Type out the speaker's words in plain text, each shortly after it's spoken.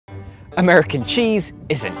American cheese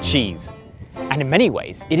isn't cheese, and in many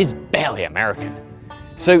ways it is barely American.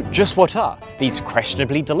 So just what are these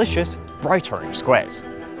questionably delicious bright orange squares?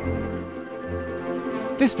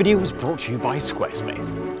 This video was brought to you by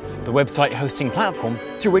Squarespace, the website hosting platform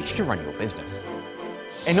through which to run your business.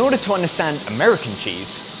 In order to understand American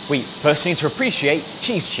cheese, we first need to appreciate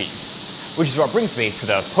cheese, which is what brings me to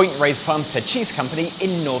the Point Reyes Farmstead Cheese Company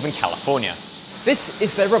in Northern California. This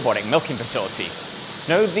is their robotic milking facility.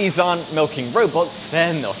 No, these aren't milking robots,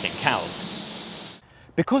 they're milking cows.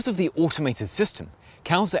 Because of the automated system,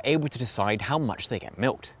 cows are able to decide how much they get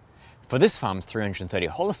milked. For this farm's 330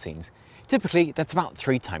 Holsteins, typically that's about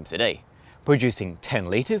 3 times a day, producing 10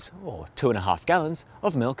 litres or 2.5 gallons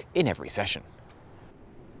of milk in every session.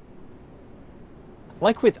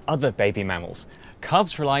 Like with other baby mammals,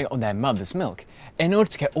 calves rely on their mother's milk in order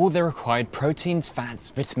to get all their required proteins, fats,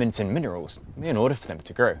 vitamins and minerals in order for them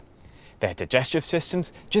to grow. Their digestive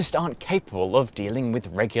systems just aren't capable of dealing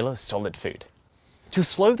with regular solid food. To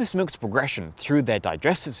slow this milk's progression through their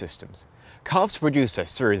digestive systems, calves produce a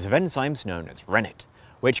series of enzymes known as rennet,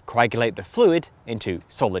 which coagulate the fluid into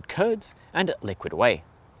solid curds and liquid whey.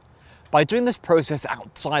 By doing this process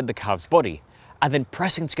outside the calf's body, and then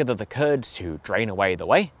pressing together the curds to drain away the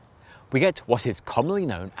whey, we get what is commonly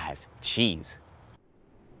known as cheese.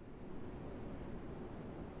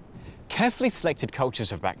 Carefully selected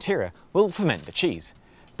cultures of bacteria will ferment the cheese,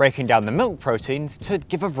 breaking down the milk proteins to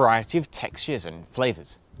give a variety of textures and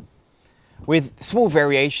flavours. With small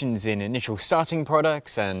variations in initial starting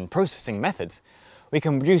products and processing methods, we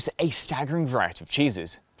can produce a staggering variety of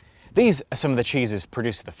cheeses. These are some of the cheeses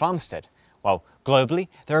produced at the farmstead, while globally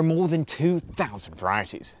there are more than 2,000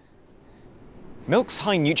 varieties. Milk's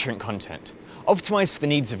high nutrient content, optimised for the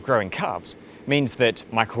needs of growing calves, means that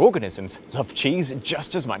microorganisms love cheese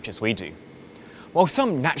just as much as we do. While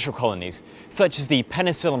some natural colonies, such as the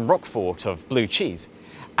Penicillium roquefort of blue cheese,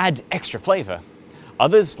 add extra flavour,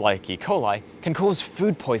 others, like E. coli, can cause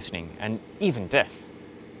food poisoning and even death.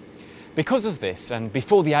 Because of this, and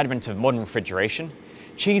before the advent of modern refrigeration,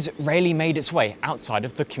 cheese rarely made its way outside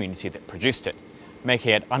of the community that produced it,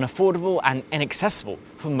 making it unaffordable and inaccessible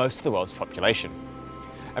for most of the world's population.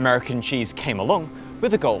 American cheese came along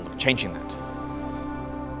with the goal of changing that.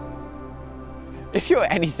 If you're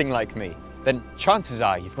anything like me, then chances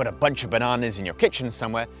are you've got a bunch of bananas in your kitchen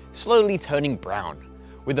somewhere slowly turning brown,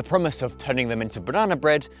 with the promise of turning them into banana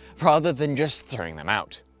bread rather than just throwing them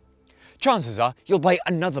out. Chances are you'll buy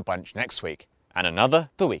another bunch next week, and another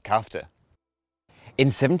the week after. In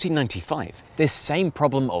 1795, this same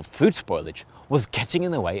problem of food spoilage was getting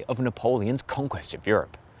in the way of Napoleon's conquest of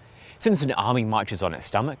Europe. Since an army marches on its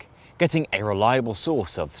stomach, getting a reliable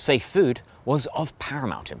source of safe food was of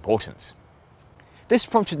paramount importance. This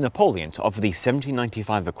prompted Napoleon to offer the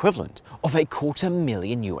 1795 equivalent of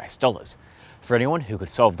 $250,000 US for anyone who could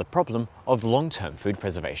solve the problem of long-term food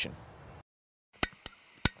preservation.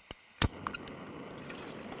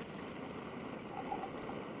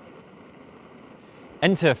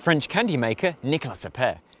 Enter French candy maker Nicolas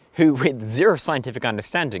Appert, who, with zero scientific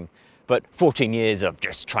understanding, but 14 years of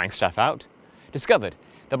just trying stuff out, discovered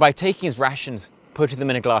that by taking his rations, putting them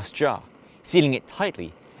in a glass jar, sealing it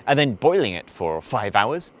tightly, and then boiling it for 5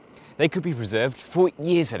 hours, they could be preserved for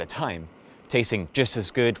years at a time, tasting just as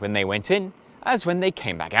good when they went in as when they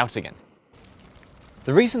came back out again.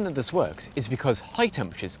 The reason that this works is because high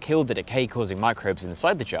temperatures kill the decay-causing microbes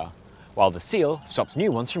inside the jar, while the seal stops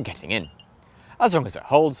new ones from getting in. As long as it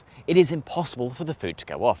holds, it is impossible for the food to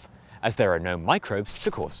go off, as there are no microbes to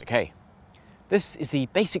cause decay. This is the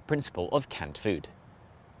basic principle of canned food.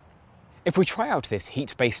 If we try out this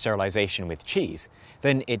heat-based sterilisation with cheese,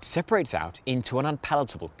 then it separates out into an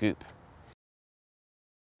unpalatable goop.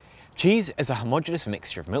 Cheese is a homogeneous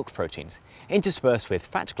mixture of milk proteins, interspersed with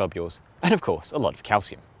fat globules and of course a lot of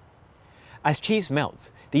calcium. As cheese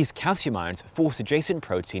melts, these calcium ions force adjacent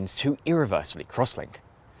proteins to irreversibly cross-link.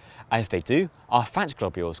 As they do, our fat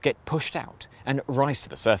globules get pushed out and rise to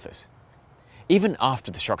the surface. Even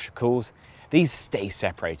after the structure cools, these stay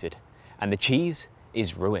separated, and the cheese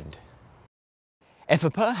is ruined. If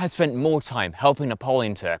Appert had spent more time helping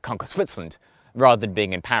Napoleon to conquer Switzerland, rather than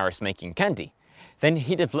being in Paris making candy, then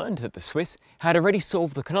he'd have learned that the Swiss had already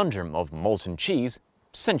solved the conundrum of molten cheese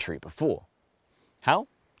a century before. How?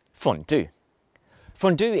 Fondue.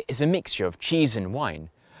 Fondue is a mixture of cheese and wine,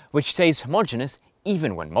 which stays homogeneous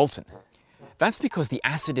even when molten. That's because the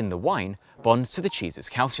acid in the wine bonds to the cheese's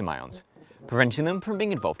calcium ions, preventing them from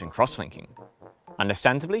being involved in cross-linking.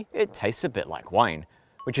 Understandably, it tastes a bit like wine,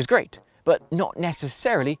 which is great, but not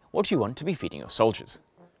necessarily what you want to be feeding your soldiers.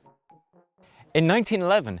 In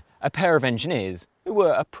 1911, a pair of engineers, who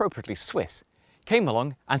were appropriately Swiss, came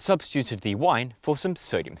along and substituted the wine for some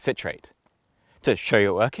sodium citrate. To show you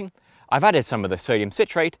it working, I've added some of the sodium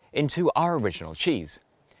citrate into our original cheese.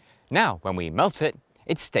 Now, when we melt it,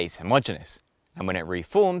 it stays homogeneous, and when it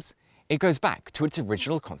reforms, it goes back to its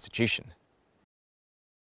original constitution.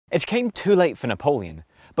 It came too late for Napoleon,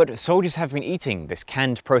 but soldiers have been eating this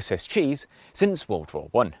canned processed cheese since World War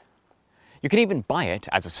I. You can even buy it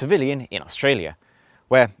as a civilian in Australia,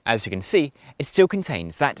 where, as you can see, it still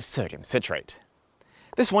contains that sodium citrate.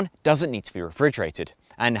 This one doesn't need to be refrigerated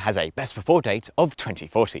and has a best before date of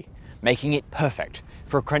 2040, making it perfect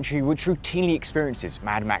for a country which routinely experiences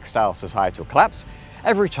Mad Max-style societal collapse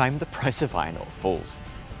every time the price of iron ore falls.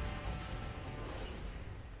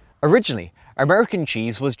 Originally, American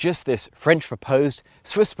cheese was just this French-proposed,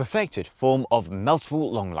 Swiss-perfected form of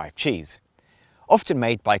meltable long-life cheese, often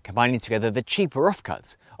made by combining together the cheaper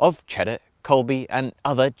offcuts of cheddar, Colby and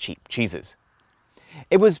other cheap cheeses.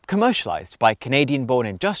 It was commercialised by Canadian-born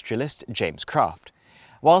industrialist James Kraft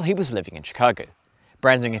while he was living in Chicago,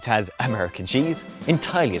 branding it as American cheese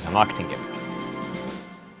entirely as a marketing gimmick.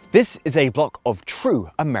 This is a block of true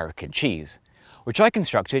American cheese, which I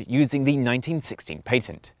constructed using the 1916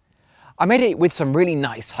 patent. I made it with some really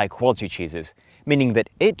nice high-quality cheeses, meaning that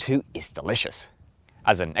it too is delicious.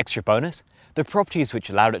 As an extra bonus, the properties which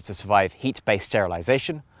allowed it to survive heat-based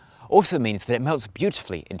sterilisation also means that it melts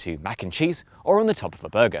beautifully into mac and cheese or on the top of a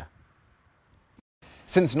burger.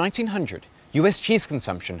 Since 1900, US cheese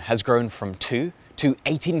consumption has grown from 2 to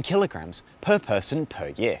 18 kilograms per person per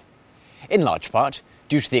year, in large part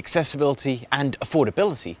due to the accessibility and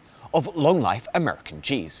affordability of long-life American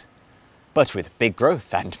cheese. But with big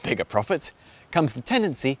growth and bigger profits comes the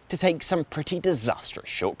tendency to take some pretty disastrous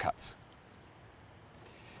shortcuts.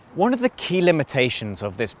 One of the key limitations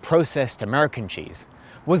of this processed American cheese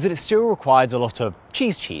was that it still required a lot of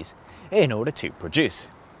cheese in order to produce.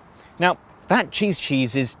 Now, that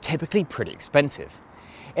cheese is typically pretty expensive.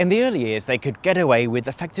 In the early years, they could get away with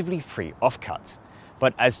effectively free offcuts,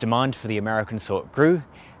 but as demand for the American sort grew,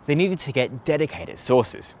 they needed to get dedicated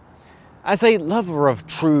sources. As a lover of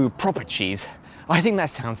true, proper cheese, I think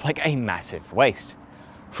that sounds like a massive waste.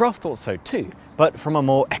 Kraft thought so too, but from a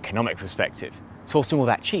more economic perspective, sourcing all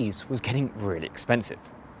that cheese was getting really expensive.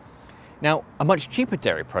 Now, a much cheaper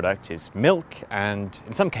dairy product is milk and,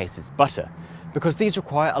 in some cases, butter, because these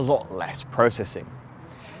require a lot less processing.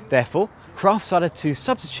 Therefore, Kraft started to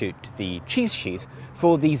substitute the cheese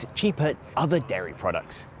for these cheaper other dairy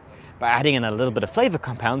products. By adding in a little bit of flavour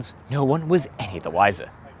compounds, no one was any the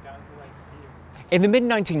wiser. In the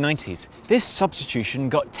mid-1990s, this substitution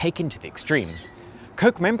got taken to the extreme.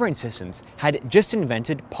 Koch Membrane Systems had just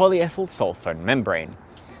invented polyethyl sulfone membrane.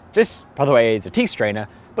 This, by the way, is a tea strainer,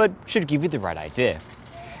 but should give you the right idea.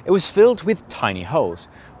 It was filled with tiny holes,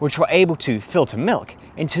 which were able to filter milk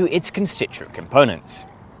into its constituent components,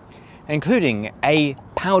 including a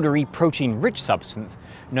powdery protein-rich substance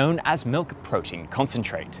known as milk protein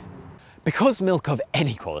concentrate. Because milk of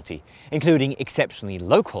any quality, including exceptionally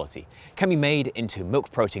low quality, can be made into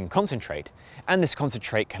milk protein concentrate, and this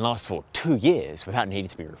concentrate can last for 2 years without needing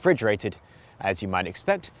to be refrigerated, as you might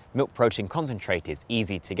expect, milk protein concentrate is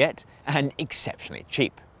easy to get and exceptionally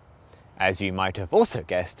cheap. As you might have also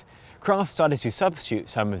guessed, Kraft started to substitute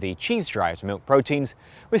some of the cheese-derived milk proteins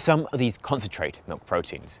with some of these concentrate milk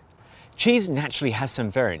proteins. Cheese naturally has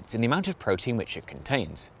some variance in the amount of protein which it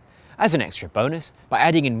contains. As an extra bonus, by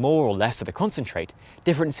adding in more or less of the concentrate,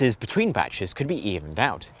 differences between batches could be evened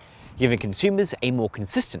out, giving consumers a more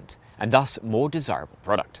consistent and thus more desirable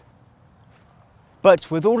product. But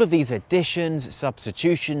with all of these additions,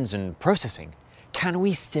 substitutions and processing, can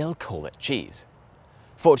we still call it cheese?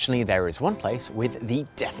 Fortunately, there is one place with the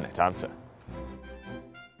definite answer.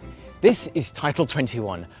 This is Title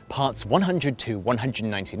 21, Parts 100 to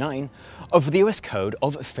 199 of the US Code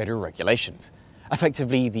of Federal Regulations,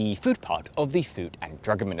 effectively the food part of the Food and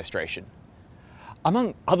Drug Administration.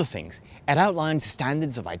 Among other things, it outlines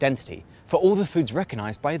standards of identity for all the foods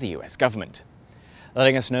recognised by the US government,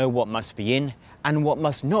 letting us know what must be in and what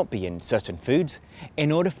must not be in certain foods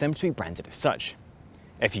in order for them to be branded as such.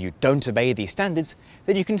 If you don't obey these standards,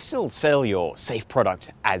 then you can still sell your safe product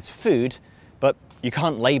as food, but you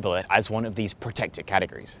can't label it as one of these protected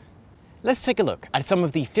categories. Let's take a look at some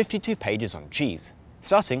of the 52 pages on cheese,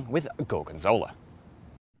 starting with Gorgonzola.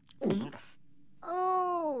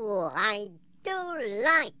 Oh, I do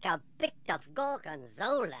like a bit of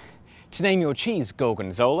Gorgonzola. To name your cheese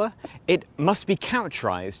Gorgonzola, it must be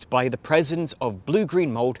characterised by the presence of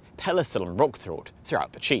blue-green mould, penicillin roquefort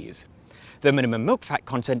throughout the cheese. The minimum milk fat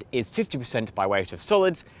content is 50% by weight of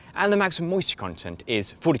solids, and the maximum moisture content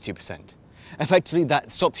is 42%. Effectively,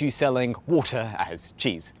 that stops you selling water as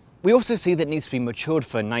cheese. we also see that it needs to be matured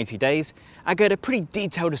for 90 days and get a pretty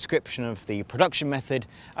detailed description of the production method,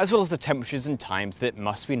 as well as the temperatures and times that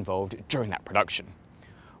must be involved during that production.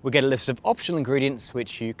 We get a list of optional ingredients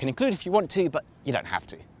which you can include if you want to, but you don't have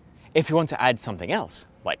to. If you want to add something else,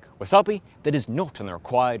 like wasabi, that is not on the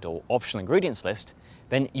required or optional ingredients list,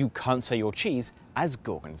 then you can't sell your cheese as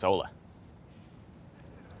Gorgonzola.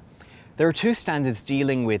 There are two standards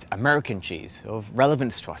dealing with American cheese of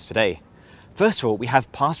relevance to us today. First of all, we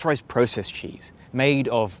have pasteurized processed cheese, made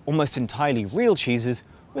of almost entirely real cheeses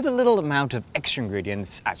with a little amount of extra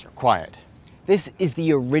ingredients as required. This is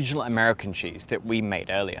the original American cheese that we made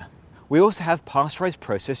earlier. We also have pasteurized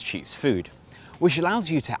processed cheese food, which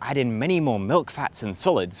allows you to add in many more milk, fats and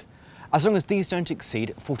solids, as long as these don't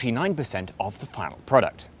exceed 49% of the final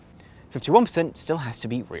product. 51% still has to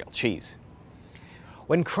be real cheese.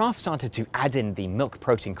 When Kraft started to add in the milk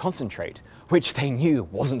protein concentrate, which they knew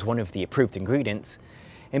wasn't one of the approved ingredients,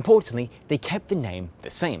 importantly, they kept the name the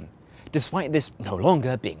same, despite this no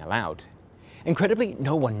longer being allowed. Incredibly,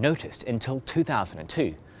 no one noticed until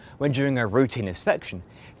 2002, when during a routine inspection,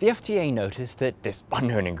 the FDA noticed that this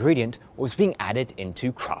unknown ingredient was being added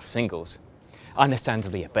into Kraft singles.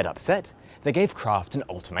 Understandably a bit upset, they gave Kraft an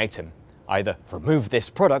ultimatum: either remove this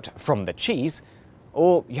product from the cheese,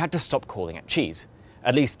 or you had to stop calling it cheese,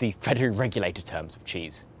 at least the federally regulated terms of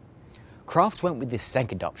cheese. Kraft went with this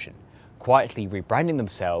second option, quietly rebranding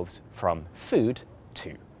themselves from food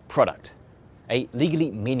to product, a legally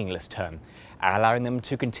meaningless term, allowing them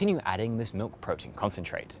to continue adding this milk protein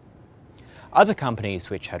concentrate. Other companies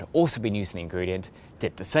which had also been using the ingredient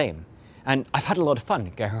did the same, and I've had a lot of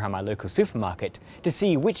fun going around my local supermarket to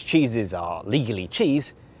see which cheeses are legally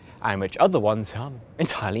cheese and which other ones are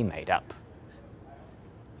entirely made up.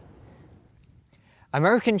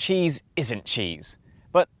 American cheese isn't cheese,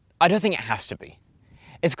 but I don't think it has to be.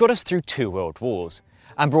 It's got us through 2 world wars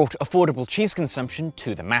and brought affordable cheese consumption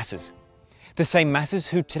to the masses. The same masses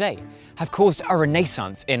who today have caused a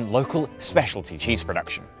renaissance in local specialty cheese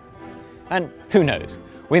production. And who knows,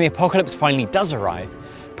 when the apocalypse finally does arrive,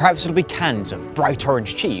 perhaps it'll be cans of bright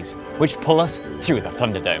orange cheese which pull us through the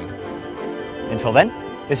Thunderdome. Until then,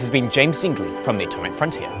 this has been James Dingley from the Atomic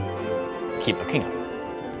Frontier. Keep looking up.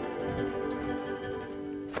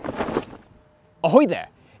 Ahoy there!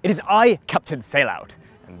 It is I, Captain Sailout,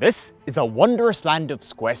 and this is the wondrous land of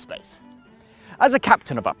Squarespace. As a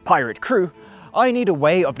captain of a pirate crew, I need a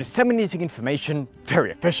way of disseminating information very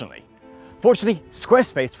efficiently. Fortunately,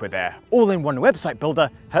 Squarespace, with their all-in-one website builder,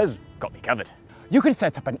 has got me covered. You can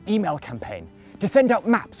set up an email campaign to send out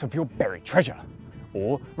maps of your buried treasure,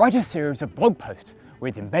 or write a series of blog posts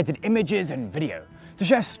with embedded images and video to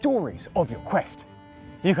share stories of your quest.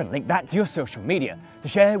 You can link that to your social media to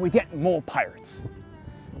share with yet more pirates.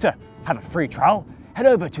 To have a free trial, head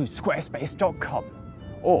over to squarespace.com.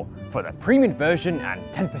 Or for the premium version and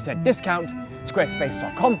 10% discount,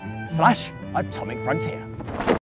 squarespace.com/atomicfrontier.